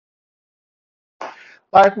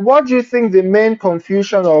Like, what do you think the main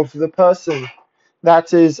confusion of the person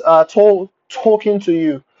that is talking to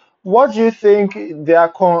you? What do you think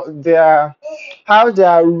how they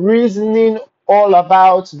are reasoning all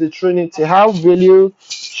about the Trinity? How will you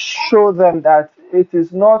show them that it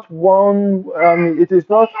is not one, it is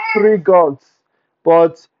not three gods,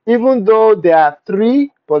 but even though they are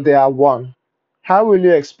three, but they are one? How will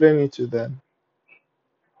you explain it to them?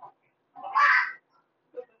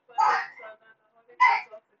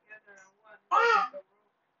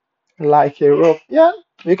 Like a rope. Yeah,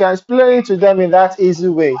 you can explain it to them in that easy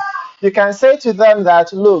way. You can say to them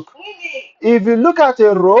that, look, if you look at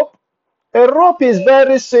a rope is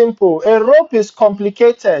very simple. A rope is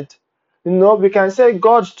complicated. You know, we can say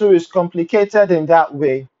God too is complicated in that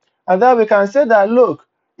way. And then we can say that, look,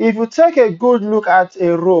 if you take a good look at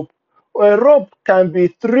a rope can be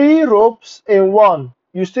three ropes in one.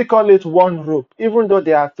 You still call it one rope, even though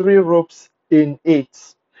there are three ropes in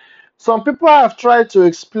it. Some people have tried to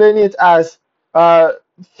explain it as uh,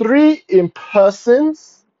 three in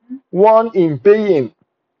persons, one in being.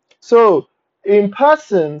 So, in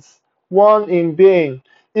persons, one in being.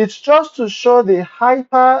 It's just to show the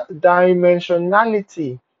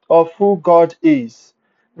hyperdimensionality of who God is.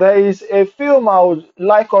 There is a film I would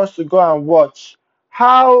like us to go and watch.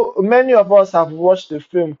 How many of us have watched the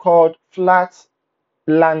film called Flatlanders?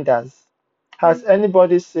 Has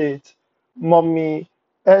anybody seen it? Mommy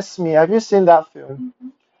Esme, have you seen that film?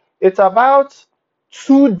 It's about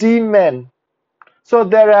 2D men. So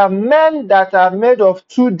there are men that are made of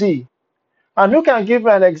 2D. And who can give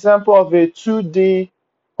an example of a 2D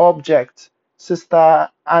object? Sister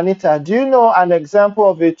Anita, do you know an example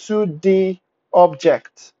of a 2D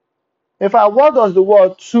object? In fact, what does the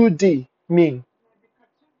word 2D mean?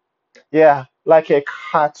 Yeah, like a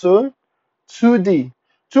cartoon. 2D.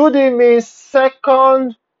 2D means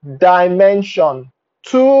second dimension,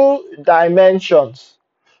 two dimensions.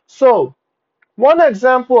 So, one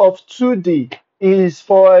example of 2D is,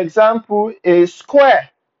 for example, a square,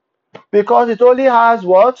 because it only has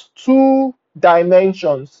what? Two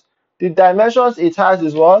dimensions. The dimensions it has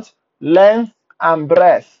is what? Length and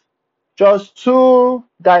breadth. Just two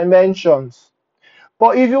dimensions.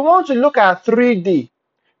 But if you want to look at 3D,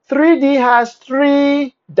 3D has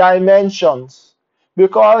three dimensions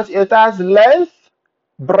because it has length,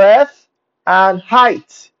 breadth, and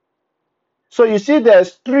height. So you see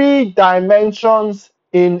there's three dimensions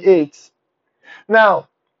in it. Now,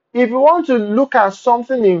 if you want to look at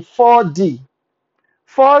something in 4D,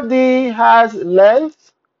 4D has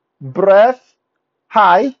length, breadth,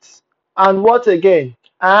 height, and what again?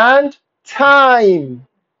 And time.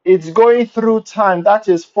 It's going through time. That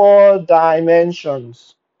is four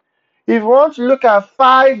dimensions. If you want to look at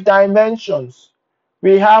five dimensions,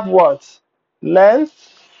 we have what?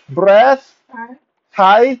 Length, breadth,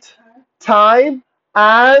 height, time,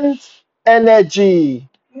 and energy.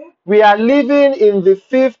 We are living in the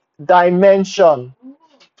fifth dimension.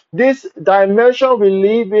 This dimension we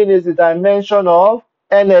live in is the dimension of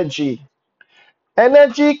energy.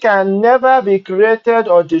 Energy can never be created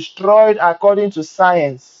or destroyed according to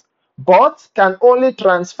science, but can only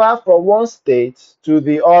transfer from one state to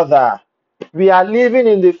the other. We are living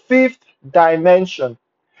in the fifth dimension.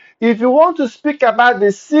 If you want to speak about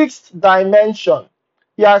the sixth dimension,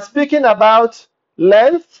 you are speaking about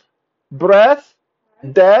length, breadth,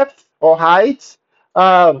 depth or height,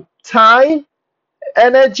 time,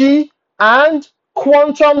 energy, and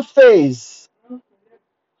quantum phase.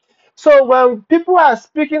 So when people are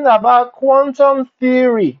speaking about quantum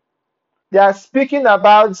theory, they are speaking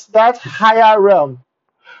about that higher realm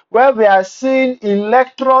where we are seeing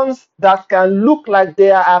electrons that can look like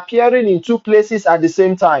they are appearing in two places at the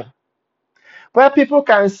same time, where people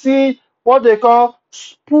can see what they call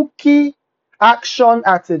spooky action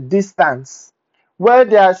at a distance, where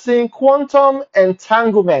they are seeing quantum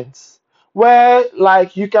entanglements, where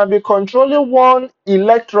like you can be controlling one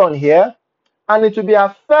electron here and it will be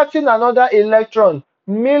affecting another electron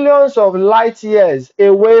millions of light years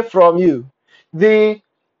away from you. The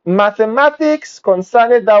mathematics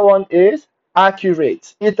concerning that one is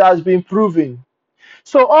accurate. It has been proven.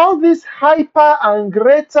 So all these hyper and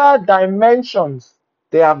greater dimensions,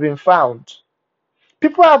 they have been found.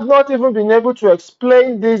 People have not even been able to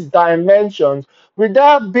explain these dimensions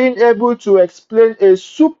without being able to explain a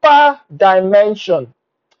super dimension.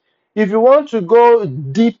 If you want to go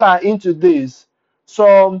deeper into this,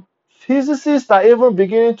 some physicists are even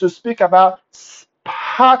beginning to speak about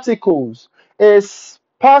particles. A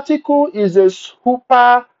particle is a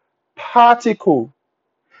super particle.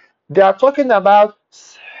 They are talking about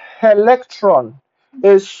electron,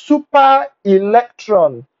 a super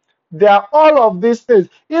electron, There are all of these things.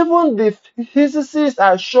 Even the physicists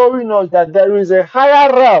are showing us that there is a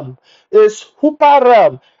higher realm, a super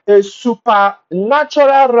realm, a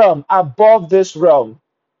supernatural realm above this realm.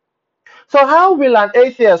 So how will an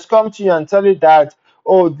atheist come to you and tell you that,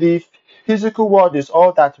 oh, the physical world is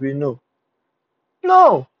all that we know?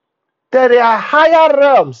 No. There are higher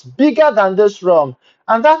realms, bigger than this realm.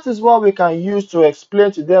 And that is what we can use to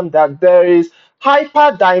explain to them that there is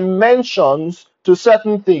hyper dimensions to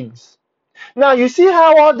certain things. Now, you see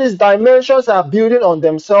how all these dimensions are building on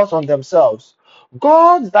themselves, on themselves.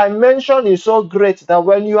 God's dimension is so great that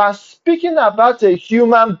when you are speaking about a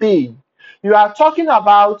human being, you are talking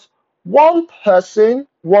about one person,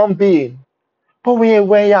 one being. But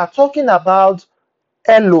when you are talking about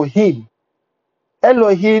Elohim,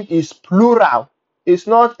 Elohim is plural. It's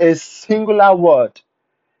not a singular word.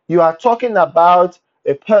 You are talking about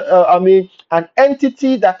an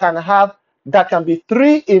entity that can be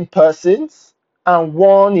three in persons and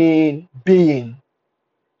one in being.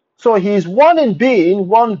 So he is one in being,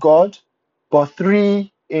 one God, but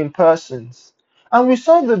three in persons. And we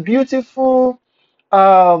saw the beautiful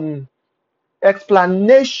um,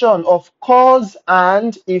 explanation of cause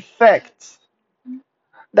and effect,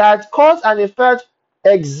 that cause and effect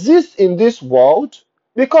exist in this world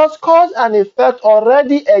because cause and effect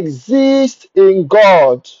already exist in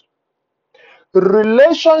God.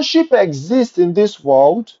 Relationship exists in this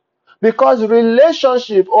world because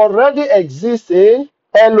relationship already exists in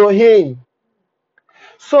Elohim.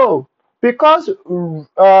 So, because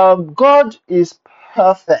God is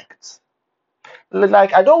perfect,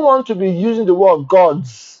 like I don't want to be using the word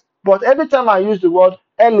gods, but every time I use the word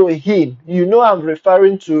Elohim, you know I'm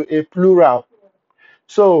referring to a plural.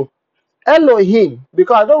 So Elohim,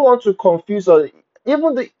 because I don't want to confuse us.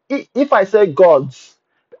 Even if I say gods,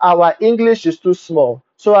 our English is too small.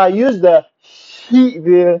 So I use the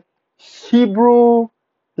Hebrew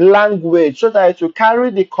language so that it will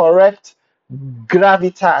carry the correct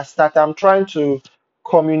gravitas that I'm trying to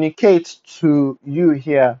communicate to you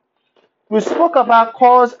here. We spoke about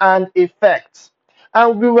cause and effect,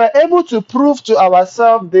 and we were able to prove to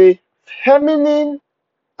ourselves the feminine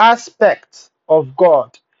aspect of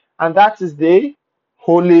God, and that is the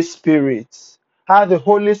Holy Spirit. How the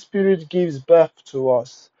Holy Spirit gives birth to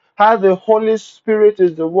us. How the Holy Spirit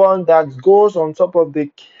is the one that goes on top of the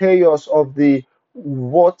chaos of the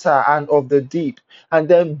water and of the deep, and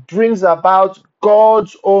then brings about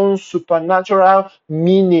God's own supernatural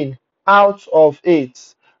meaning out of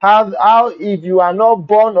it. How if you are not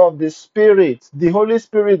born of the Spirit, the Holy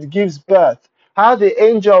Spirit gives birth. How the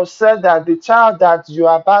angel said that the child that you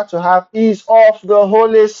are about to have is of the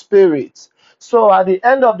Holy Spirit. So at the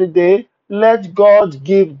end of the day, let God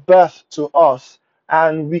give birth to us.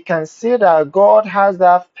 And we can see that God has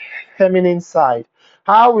that feminine side.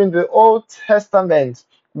 How in the Old Testament,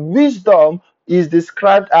 wisdom is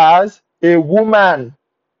described as a woman.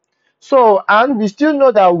 So, and we still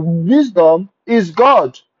know that wisdom is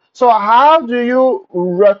God. So, how do you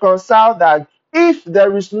reconcile that if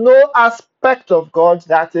there is no aspect of God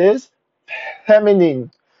that is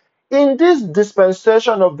feminine? In this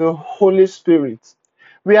dispensation of the Holy Spirit,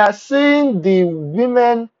 we are seeing the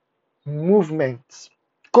women movement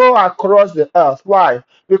go across the earth. Why?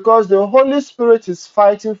 Because the Holy Spirit is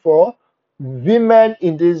fighting for women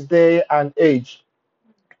in this day and age.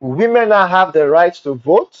 Women now have the right to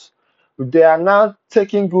vote. They are now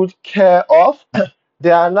taken good care of.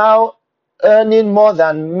 They are now earning more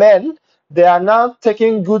than men. They are now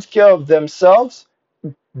taking good care of themselves,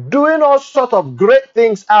 doing all sorts of great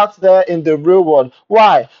things out there in the real world.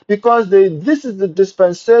 Why? Because this is the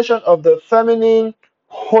dispensation of the feminine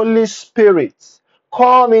Holy Spirit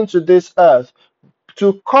come into this earth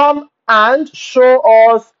to come and show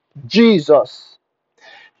us Jesus.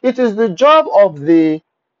 It is the job of the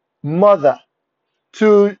mother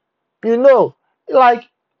to, you know, like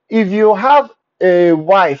if you have a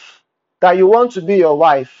wife that you want to be your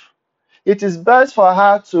wife, it is best for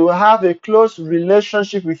her to have a close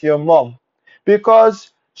relationship with your mom,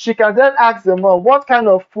 because she can then ask the mom, what kind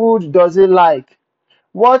of food does he like?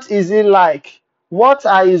 What is he like? What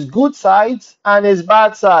are his good sides and his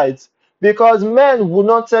bad sides? Because men will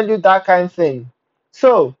not tell you that kind of thing.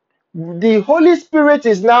 So the Holy Spirit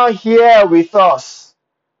is now here with us,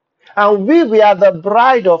 and we are the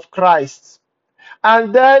bride of Christ.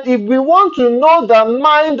 And then if we want to know the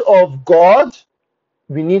mind of God,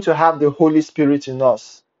 we need to have the Holy Spirit in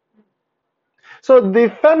us. So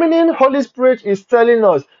the feminine Holy Spirit is telling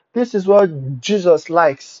us this is what Jesus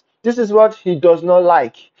likes. This is what he does not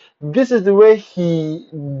like. This is the way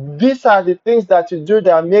these are the things that you do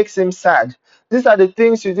that makes him sad. These are the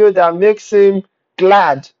things you do that makes him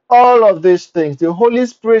glad. All of these things. The Holy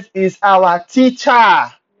Spirit is our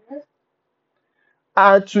teacher.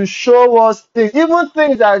 And to show us things, even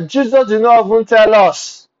things that Jesus did not even tell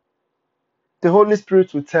us, the Holy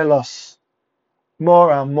Spirit will tell us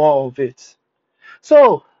more and more of it.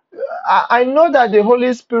 So I know that the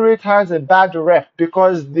Holy Spirit has a bad rep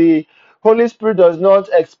because the Holy Spirit does not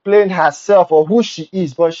explain herself or who she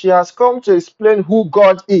is, but she has come to explain who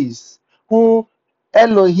God is, who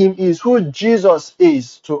Elohim is, who Jesus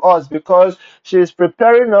is to us, because she is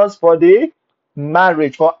preparing us for the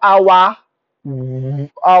marriage, for our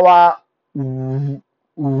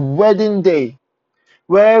wedding day,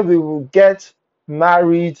 where we will get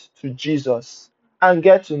married to Jesus and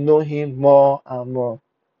get to know him more and more.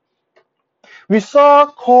 We saw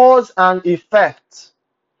cause and effect,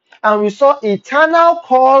 and we saw eternal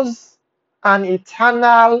cause and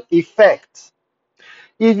eternal effect.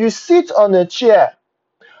 If you sit on a chair,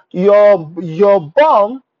 your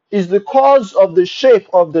bum is the cause of the shape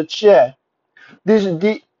of the chair.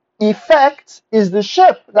 The effect is the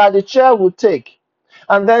shape that the chair will take.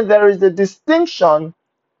 And then there is the distinction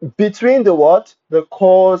between the what? The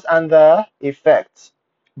cause and the effect.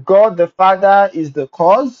 God the Father is the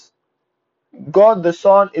cause, God the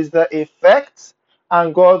Son is the effect,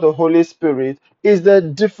 and God the Holy Spirit is the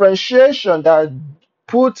differentiation that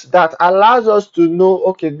allows us to know,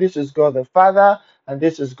 okay, this is God the Father and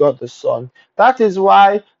this is God the Son. That is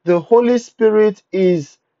why the Holy Spirit did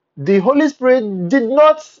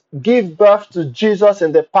not give birth to Jesus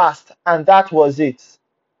in the past, and that was it.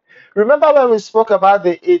 Remember when we spoke about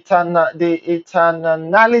the eternality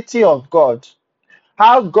of God,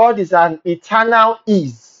 how God is an eternal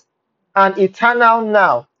is, an eternal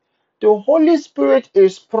now. The Holy Spirit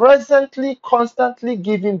is presently, constantly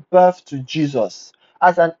giving birth to Jesus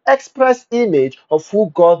as an express image of who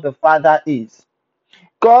God the Father is.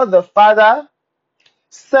 God the Father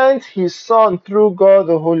sent his Son through God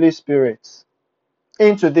the Holy Spirit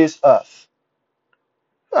into this earth.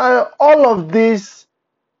 All of these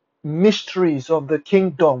mysteries of the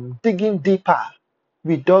kingdom, digging deeper,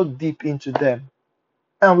 we dug deep into them,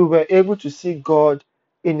 and we were able to see God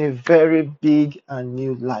in a very big and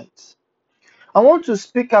new light. I want to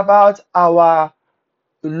speak about our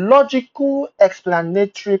logical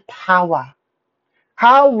explanatory power.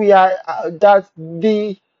 How we are that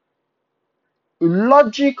the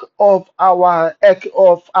logic of our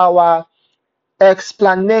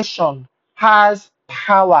explanation has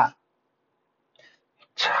power.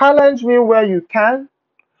 Challenge me where you can.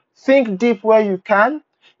 Think deep where you can.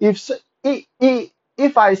 If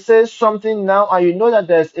I say something now and you know that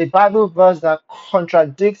there's a Bible verse that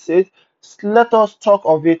contradicts it, let us talk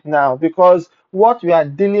of it now, because what we are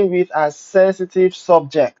dealing with are sensitive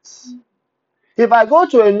subjects. If I go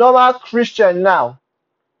to a normal Christian now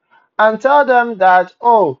and tell them that,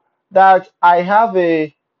 oh, that I have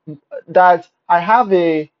a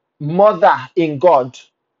mother in God,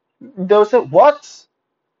 they'll say, what?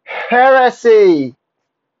 Heresy.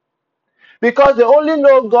 Because they only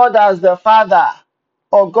know God as the Father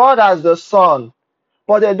or God as the Son,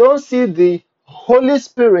 but they don't see the Holy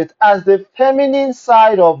Spirit as the feminine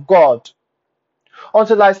side of God,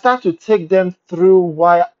 until I start to take them through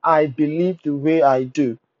why I believe the way I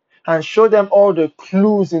do and show them all the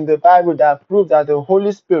clues in the Bible that prove that the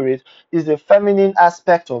Holy Spirit is the feminine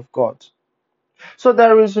aspect of God. So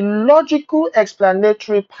there is logical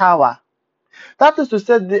explanatory power. That is to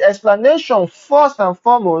say, the explanation, first and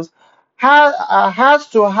foremost, has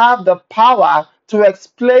to have the power to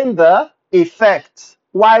explain the effect,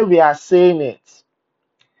 why we are saying it.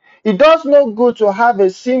 It does no good to have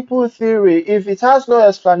a simple theory if it has no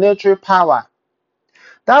explanatory power.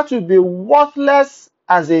 That would be worthless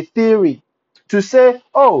as a theory. To say,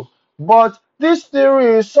 oh, but this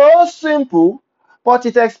theory is so simple, but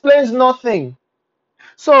it explains nothing.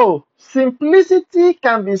 So, simplicity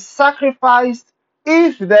can be sacrificed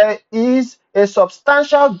if there is a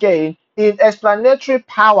substantial gain in explanatory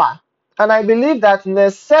power. And I believe that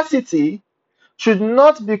necessity should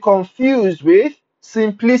not be confused with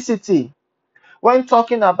simplicity when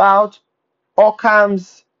talking about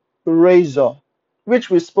Occam's razor,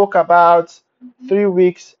 which we spoke about 3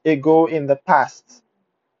 weeks ago in the past.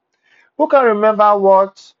 Who can remember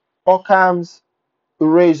what Occam's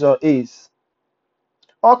razor is?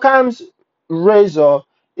 Occam's razor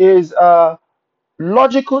is a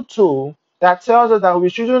logical tool that tells us that we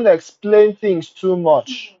shouldn't explain things too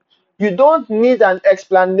much. You don't need an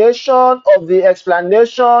explanation of the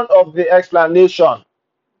explanation of the explanation.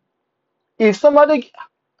 If somebody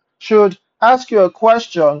should ask you a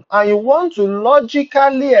question and you want to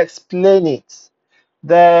logically explain it,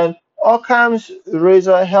 then Occam's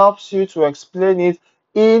razor helps you to explain it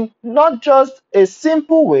in not just a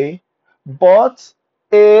simple way, but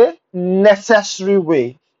a necessary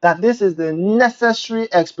way. That this is the necessary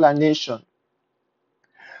explanation.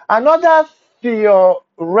 Another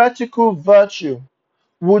theoretical virtue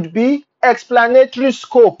would be explanatory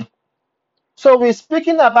scope. So we're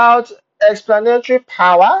speaking about explanatory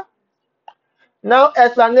power, now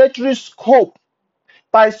explanatory scope.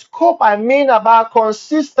 By scope, I mean about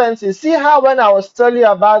consistency. See how when I was telling you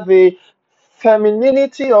about the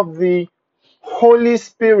femininity of the Holy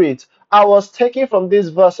Spirit, I was taking from this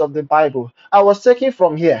verse of the Bible. I was taking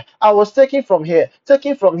from here. I was taking from here,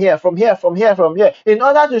 taking from here, from here, from here, from here, in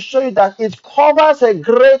order to show you that it covers a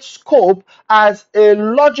great scope as a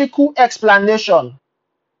logical explanation.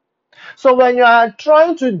 So when you are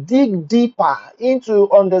trying to dig deeper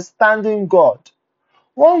into understanding God,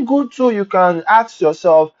 one good tool you can ask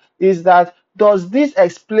yourself is that, does this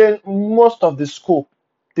explain most of the scope,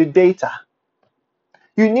 the data?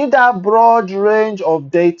 You need that broad range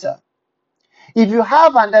of data. If you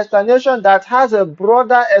have an explanation that has a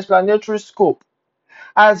broader explanatory scope,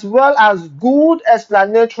 as well as good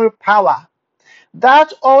explanatory power,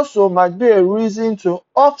 that also might be a reason to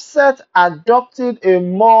offset adopting a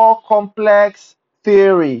more complex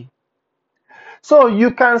theory. So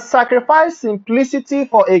you can sacrifice simplicity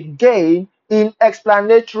for a gain in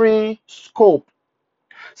explanatory scope.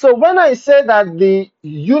 So when I say that the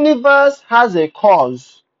universe has a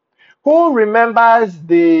cause, who remembers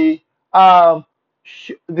the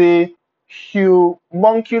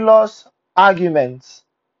homunculus argument?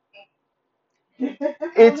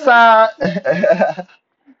 It's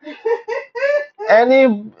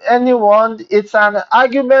anyone. It's an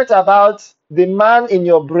argument about the man in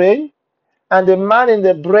your brain, and the man in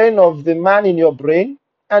the brain of the man in your brain,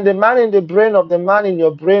 and the man in the brain of the man in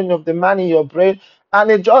your brain of the man in your brain,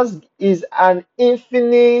 and it just is an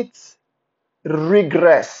infinite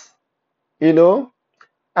regress, and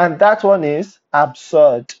that one is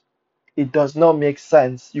absurd. It does not make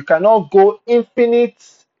sense. You cannot go infinite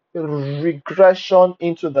regression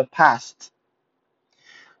into the past.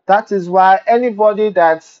 That is why anybody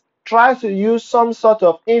that tries to use some sort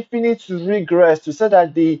of infinite regress to say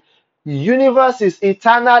that the universe is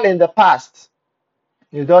eternal in the past,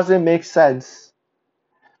 it doesn't make sense.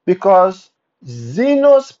 Because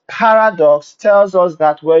Zeno's paradox tells us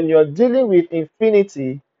that when you're dealing with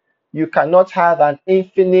infinity, you cannot have an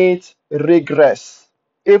infinite regress.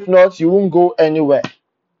 If not, you won't go anywhere.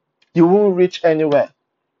 You won't reach anywhere.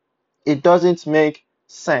 It doesn't make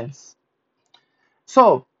sense.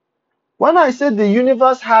 So, when I say the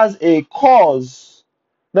universe has a cause,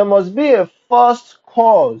 there must be a first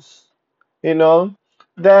cause, then,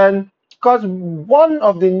 because one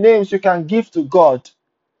of the names you can give to God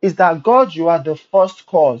is that, God, you are the first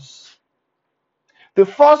cause. The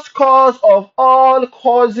first cause of all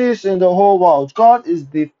causes in the whole world. God is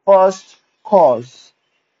the first cause.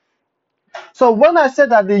 So when I say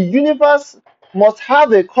that the universe must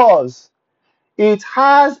have a cause, it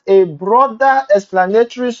has a broader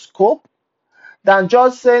explanatory scope than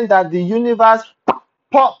just saying that the universe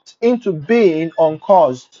popped into being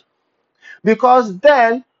uncaused. Because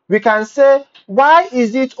then we can say, why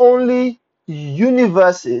is it only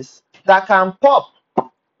universes that can pop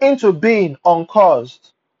into being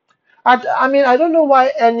uncaused? I mean, I don't know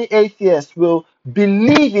why any atheist will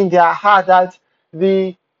believe in their heart that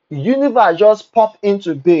the universe just popped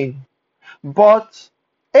into being. But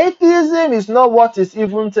atheism is not what is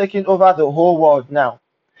even taking over the whole world now.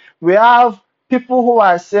 We have people who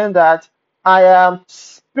are saying that I am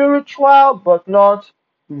spiritual but not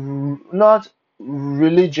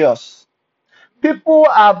religious. People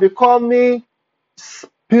are becoming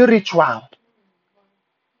spiritual.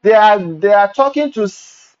 They are talking to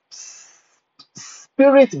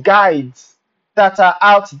spirit guides that are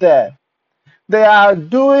out there. They are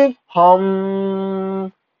doing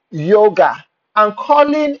yoga and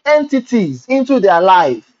calling entities into their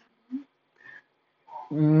life.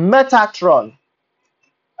 Metatron,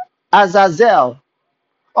 Azazel,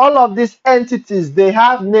 all of these entities, they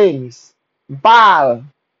have names. Baal,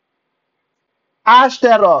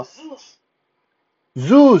 Ashtaroth,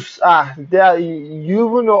 Zeus, you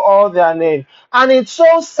even know all their names. And it's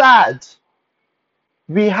so sad.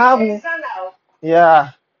 We have,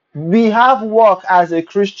 yeah, we have work as a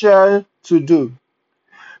Christian to do.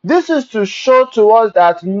 This is to show to us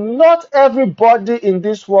that not everybody in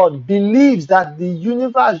this world believes that the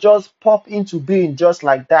universe just popped into being just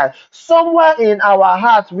like that. Somewhere in our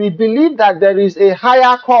heart, we believe that there is a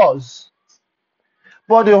higher cause.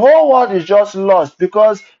 But the whole world is just lost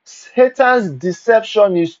because Satan's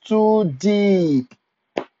deception is too deep.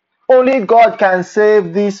 Only God can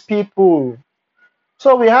save these people.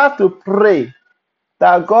 So we have to pray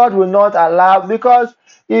that God will not allow, because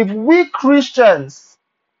if we Christians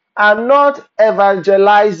are not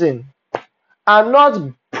evangelizing, are not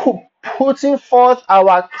putting forth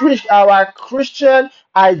our Christian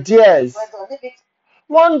ideas,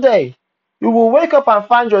 one day you will wake up and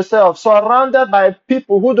find yourself surrounded by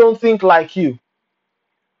people who don't think like you,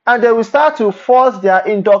 and they will start to force their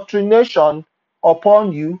indoctrination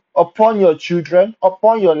upon you, upon your children,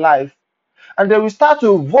 upon your life, and they will start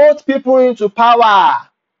to vote people into power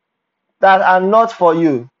that are not for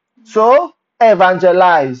you. So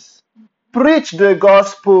evangelize, preach the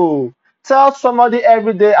gospel, tell somebody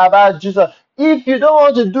every day about Jesus. If you don't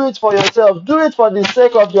want to do it for yourself, do it for the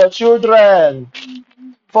sake of your children,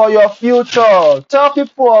 for your future. Tell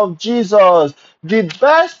people of Jesus. The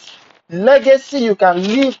best legacy you can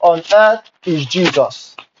leave on earth is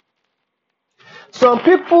Jesus. Some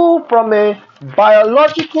people, from a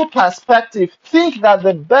biological perspective, think that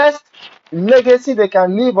the best legacy they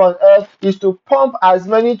can leave on earth is to pump as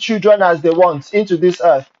many children as they want into this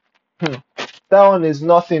earth. That one is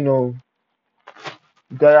nothing. Oh.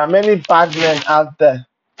 There are many bad men out there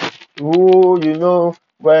who,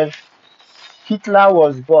 when Hitler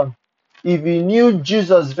was born, if he knew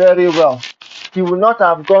Jesus very well, he would not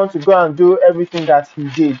have gone to go and do everything that he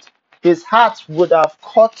did. His heart would have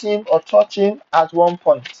caught him or touched him at one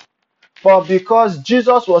point. But because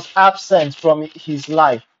Jesus was absent from his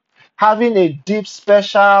life, having a deep,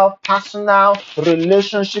 special, personal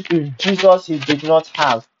relationship with Jesus, he did not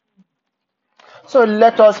have. So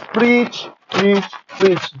let us preach, preach,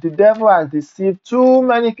 preach. The devil has deceived too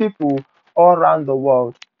many people all around the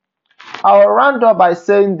world. I'll round up by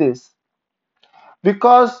saying this,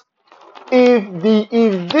 because if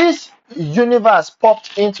this universe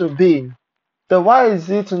popped into being, then why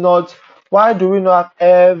do we not have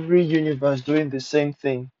every universe doing the same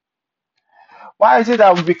thing? Why is it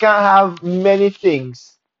that we can't have many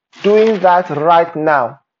things doing that right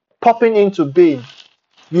now, popping into being?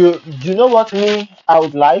 You know what I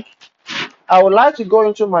would like? I would like to go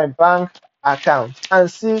into my bank account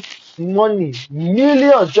and see money,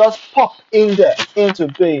 millions just pop in there into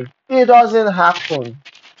being. It doesn't happen.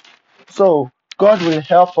 So God will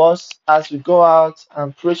help us as we go out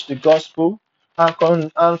and preach the gospel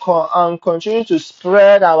and continue to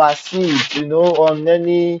spread our seeds, on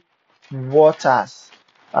many waters,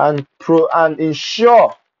 and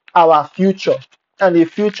ensure our future and the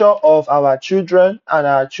future of our children and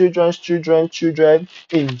our children's children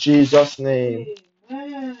in Jesus' name.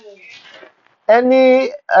 Amen.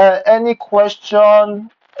 Any question,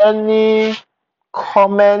 any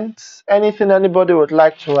comments, anything anybody would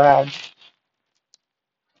like to add?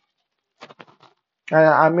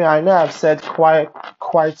 I mean, I know I've said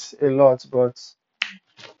quite a lot, but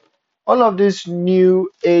all of these new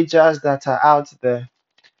agers that are out there,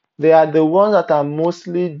 they are the ones that are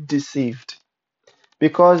mostly deceived,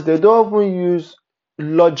 because they don't even use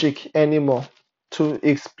logic anymore to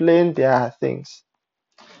explain their things.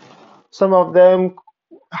 Some of them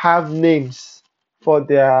have names for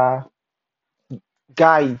their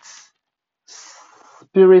guides,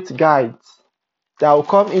 spirit guides, that will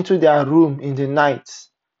come into their room in the night.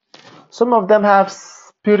 Some of them have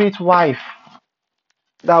spirit wife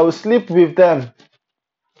that will sleep with them.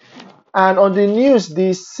 And on the news,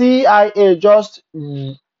 the CIA just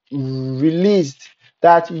released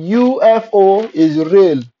that UFO is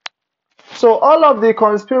real. So all of the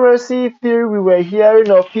conspiracy theory we were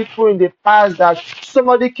hearing of people in the past, that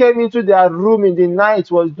somebody came into their room in the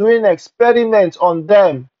night, was doing experiments on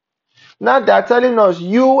them. Now they're telling us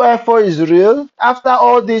UFO is real. After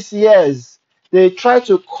all these years, they try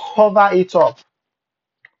to cover it up.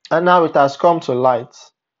 And now it has come to light.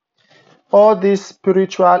 All these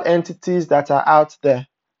spiritual entities that are out there,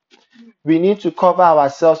 we need to cover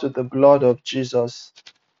ourselves with the blood of Jesus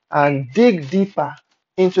and dig deeper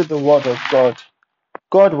into the Word of God.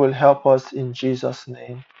 God will help us in Jesus'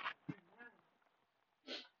 name.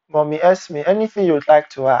 Mommy Esme, anything you would like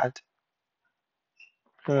to add?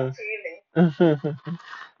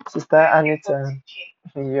 Sister Anita,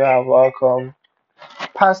 you are welcome.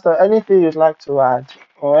 Pastor, anything you'd like to add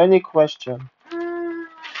or any question?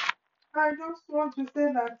 I just want to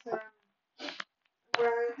say that we're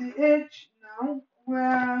at the age now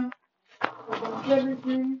where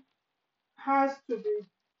evangelism has to be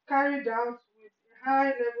carried out with a high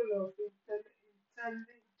level of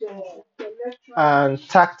intelligence, intellectual And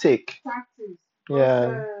tactics.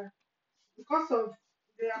 Yeah. Because of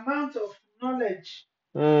the amount of knowledge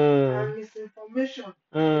and misinformation,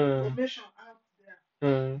 information out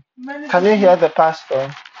there. Can you hear the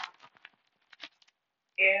pastor?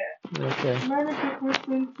 Yeah. Okay. Many people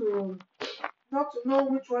seem to not to know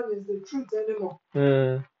which one is the truth anymore.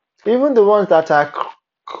 Even the ones that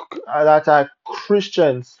are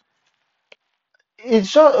Christians,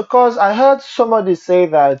 it's just because I heard somebody say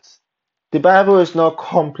that the Bible is not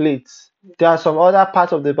complete. There are some other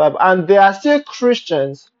parts of the Bible, and they are still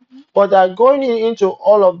Christians, but they're going into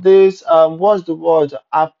all of this. What's the word?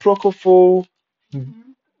 Apocryphal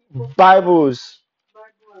Bibles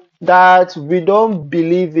Bible. that we don't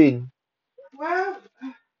believe in. Well,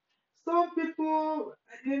 some people,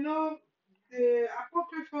 the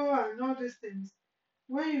apocryphal and all these things,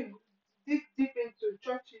 when you dig deep into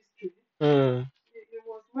church history, Mm. it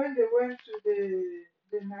was when they went to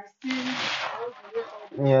the Nicene, what do they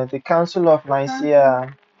call it? Yeah, the Council of The Council of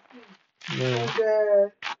Nicaea. Nicene. Mm.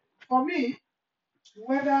 And for me,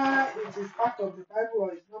 whether it is part of the Bible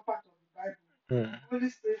or it's not part of the Bible, Mm. Holy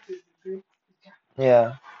Spirit is the great teacher.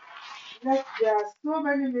 Yeah. Yes, there are so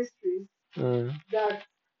many mysteries Mm. that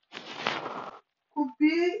could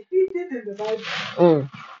be hidden in the Bible. Mm.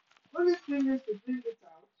 Holy Spirit needs to bring it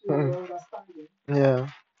out to Mm. your understanding. Yeah.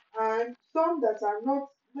 And some that are not,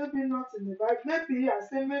 maybe not in the Bible, maybe I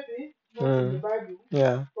say maybe not in the Mm. Bible,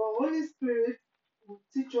 Yeah. but Holy Spirit will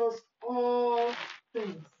teach us all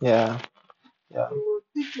things. Yeah. Yeah. He will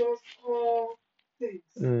teach us all things.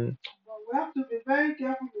 Mm. But we have to be very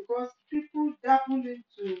careful because people dabble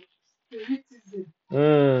into spiritism,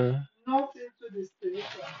 Mm. not into the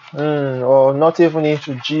spiritual, Mm. Or not even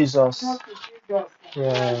into Jesus. not to Jesus.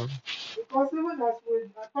 Yeah. Because even as we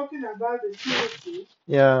are talking about the Trinity,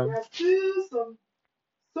 Yeah. there are still some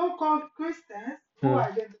so-called Christians who Mm.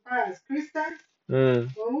 identify as Christians Mm.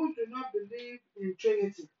 but who do not believe in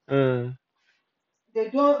Trinity. Mm. They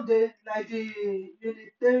like the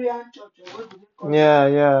Unitarian Church, or what do they call it? Yeah.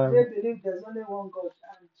 Yeah. They believe there's only one God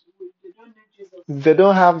and they don't need Jesus. They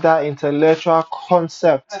don't have that intellectual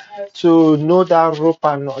concept Uh, to know that rope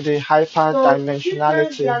and the hyper so different, they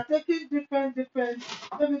dimensionality. are taking different.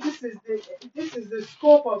 Maybe this is the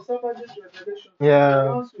scope of somebody's revelation, so he Yeah.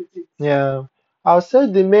 runs with it. Yeah. I'll say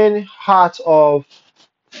the main heart of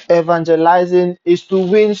evangelizing is to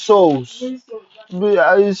win souls. Win souls, that's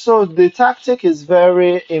So the tactic is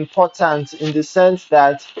very important in the sense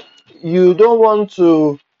that you don't want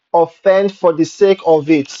to offend for the sake of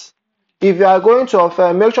it. If you are going to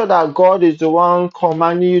offend, make sure that God is the one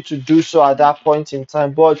commanding you to do so at that point in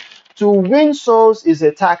time. But to win souls is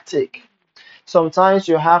a tactic. Sometimes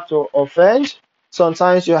you have to offend,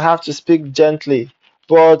 sometimes you have to speak gently.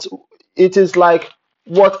 But it is like,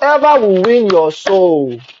 whatever will win your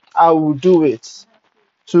soul, I will do it.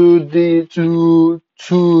 To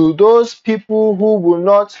those people who will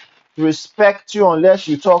not respect you unless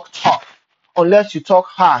you talk tough, unless you talk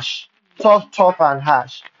tough and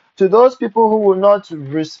harsh. To those people who will not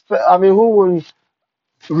respect, who will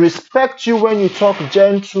respect you when you talk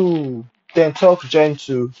gentle, then talk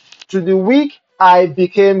gentle. To the weak, I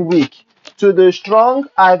became weak. To the strong,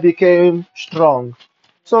 I became strong.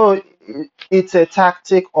 So it's a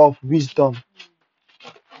tactic of wisdom.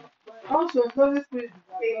 But also, Holy Spirit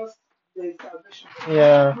does the salvation,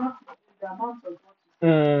 Yeah. not in the amount of what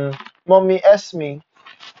you say. Mommy, ask me.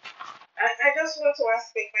 I just want to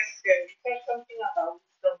ask a question. You said something about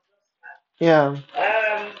wisdom just Yeah.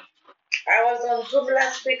 now. I was on Zoom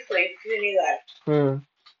last week for a funeral, Mm.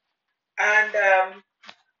 and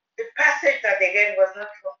the passage that they gave was not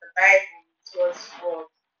from the Bible. It was from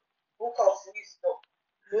Book of Wisdom,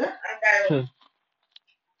 Yeah? and Hmm.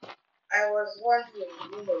 I was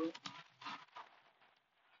wondering,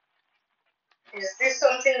 is this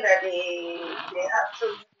something that they have to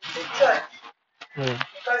use in the church? Hmm.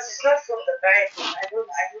 Because it's not from the Bible. I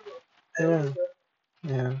Yeah. really don't know.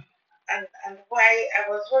 Yeah. And why I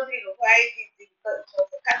was wondering why because it was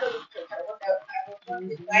a Catholic church. I was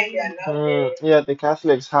wondering why they allowed the Yeah, the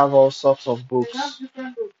Catholics have all sorts of They have books.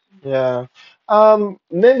 different books. Yeah.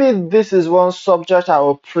 Maybe this is one subject I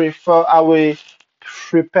will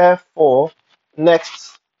prepare for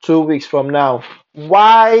next 2 weeks from now.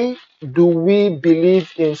 Why do we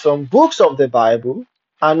believe in some books of the Bible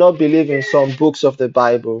and not believe in some books of the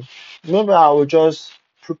Bible? Maybe I will just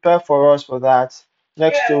prepare for us for that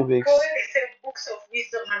next two yeah, because weeks. when they say books of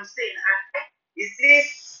wisdom, I'm saying, is this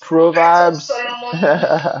Acts of Proverbs.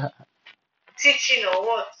 Solomon teaching or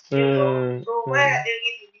what? So why Mm. are they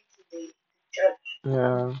reading it to the church?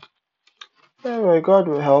 Yeah. Anyway, God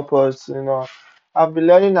will help us. I've been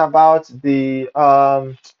learning about the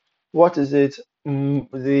what is it?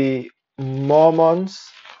 The Mormons,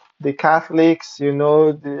 the Catholics.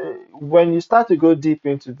 When you start to go deep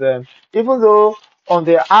into them, even though on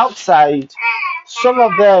the outside, some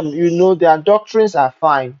of them, their doctrines are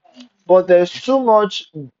fine, but there's too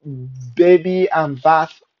much baby and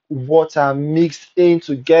bath water mixed in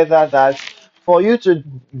together that for you to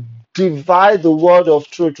divide the word of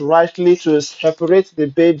truth rightly, to separate the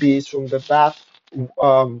babies from the bath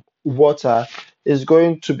water, is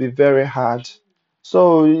going to be very hard. So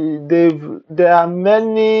there are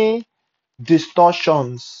many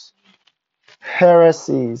distortions,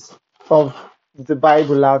 heresies of the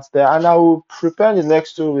Bible out there, and I will prepare in the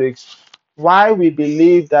next 2 weeks why we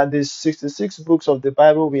believe that the 66 books of the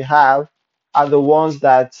Bible we have are the ones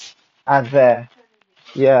that are there,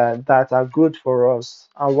 yeah, that are good for us,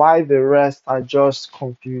 and why the rest are just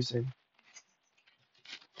confusing.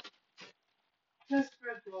 Let's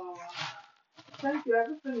pray for our. Thank you.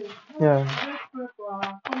 Everything is good. Yeah. Let's pray for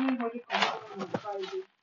our coming Holy Communion on Friday.